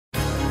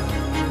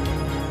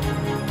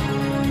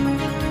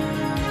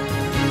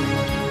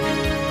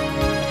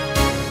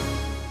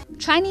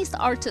Chinese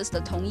artist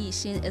Tong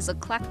Yixin is a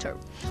collector,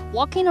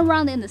 walking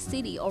around in the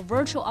city or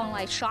virtual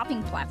online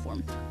shopping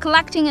platform,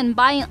 collecting and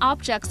buying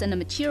objects and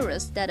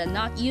materials that are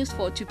not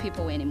useful to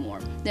people anymore,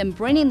 then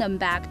bringing them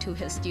back to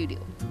his studio.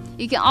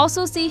 You can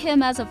also see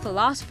him as a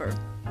philosopher,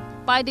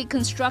 by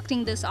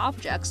deconstructing these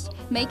objects,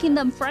 making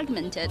them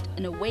fragmented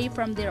and away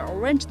from their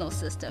original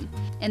system,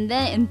 and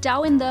then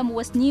endowing them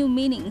with new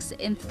meanings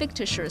in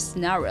fictitious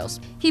scenarios.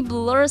 He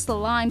blurs the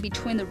line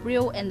between the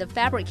real and the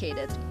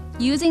fabricated,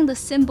 using the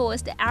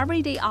simplest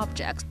everyday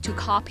objects to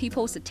call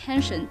people's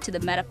attention to the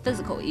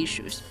metaphysical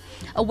issues,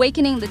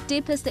 awakening the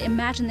deepest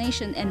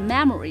imagination and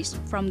memories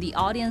from the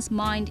audience's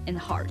mind and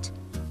heart.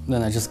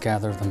 Then I just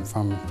gather them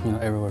from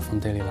everywhere from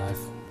daily life.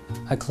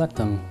 I collect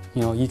them.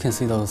 You can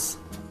see those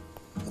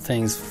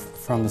things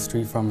from the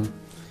street, from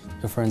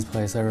your friend's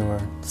place,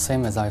 everywhere, the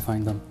same as I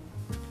find them.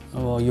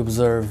 Well, you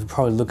observe, you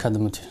probably look at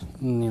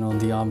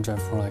the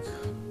object for like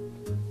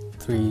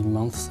 3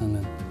 months, and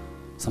then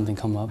something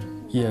come up.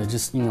 Yeah,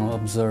 just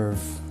observe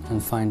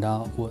and find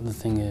out what the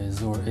thing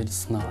is, or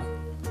it's not,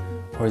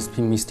 or it's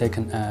been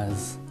mistaken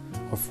as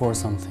or for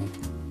something.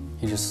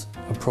 You just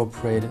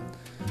appropriate it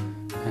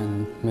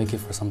and make it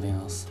for something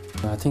else.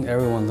 I think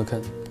everyone look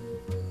at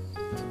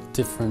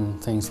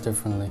different things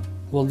differently.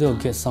 Well, they'll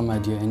get some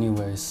idea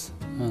anyways,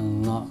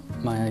 not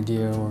my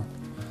idea or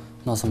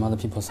not some other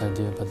people's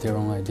idea, but their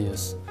own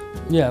ideas.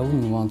 Yeah, I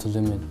wouldn't want to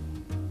limit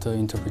the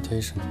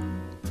interpretation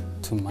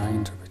to my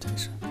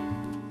interpretation.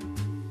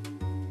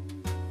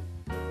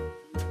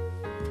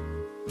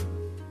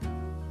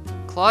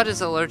 Claude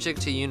is allergic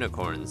to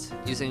unicorns,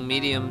 using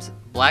mediums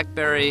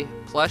blackberry,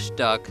 plush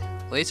duck,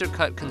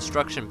 laser-cut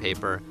construction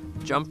paper,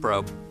 jump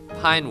rope,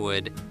 pine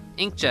wood,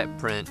 inkjet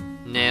print,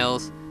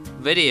 nails,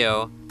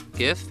 video,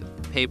 GIF,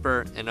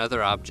 paper, and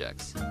other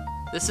objects.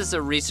 This is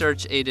a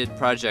research-aided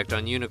project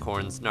on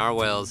unicorns,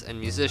 narwhals, and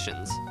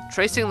musicians.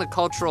 Tracing the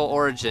cultural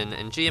origin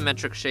and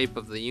geometric shape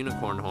of the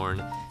unicorn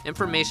horn,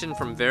 information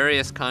from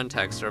various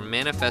contexts are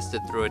manifested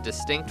through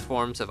distinct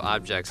forms of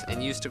objects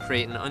and used to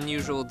create an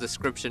unusual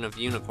description of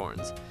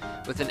unicorns,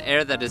 with an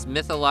air that is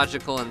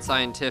mythological and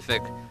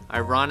scientific,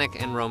 ironic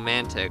and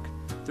romantic.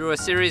 Through a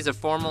series of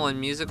formal and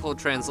musical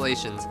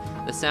translations,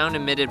 the sound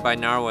emitted by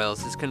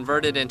narwhals is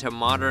converted into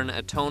modern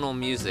atonal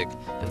music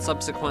and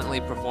subsequently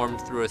performed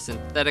through a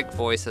synthetic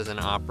voice as an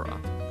opera.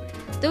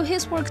 Though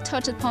his work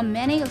touched upon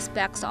many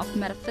aspects of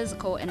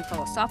metaphysical and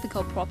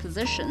philosophical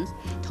propositions,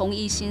 Tong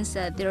Yixin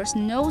said there is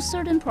no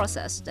certain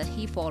process that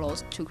he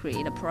follows to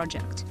create a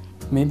project.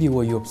 Maybe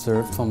what you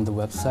observe from the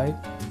website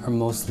are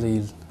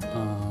mostly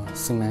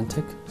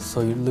semantic,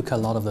 so you look at a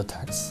lot of the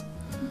texts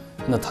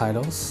and the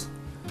titles,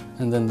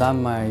 and then that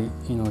might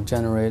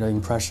generate an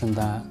impression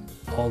that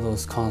all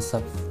those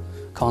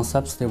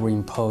concepts they were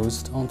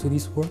imposed onto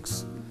these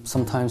works.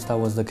 Sometimes that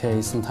was the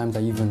case. Sometimes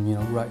I even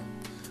write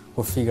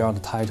or figure out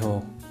the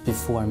title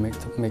before I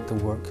make the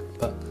work.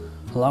 But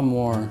a lot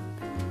more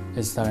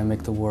is that I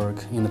make the work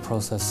in the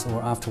process,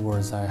 or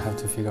afterwards I have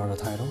to figure out a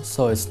title.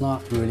 So it's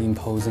not really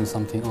imposing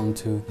something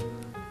onto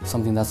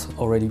something that's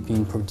already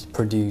been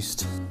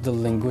produced. The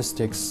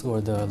linguistics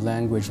or the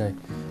language I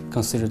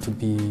consider to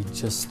be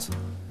just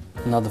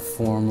another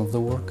form of the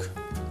work,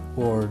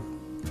 or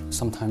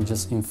sometimes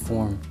just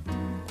inform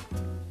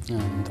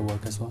the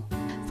work as well.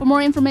 For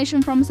more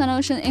information from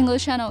Sinovision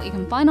English channel, you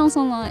can find us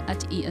online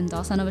at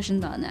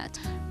en.sinovision.net.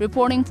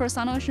 Reporting for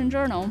Sinovision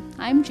Journal,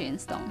 I'm Jane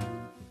Stone.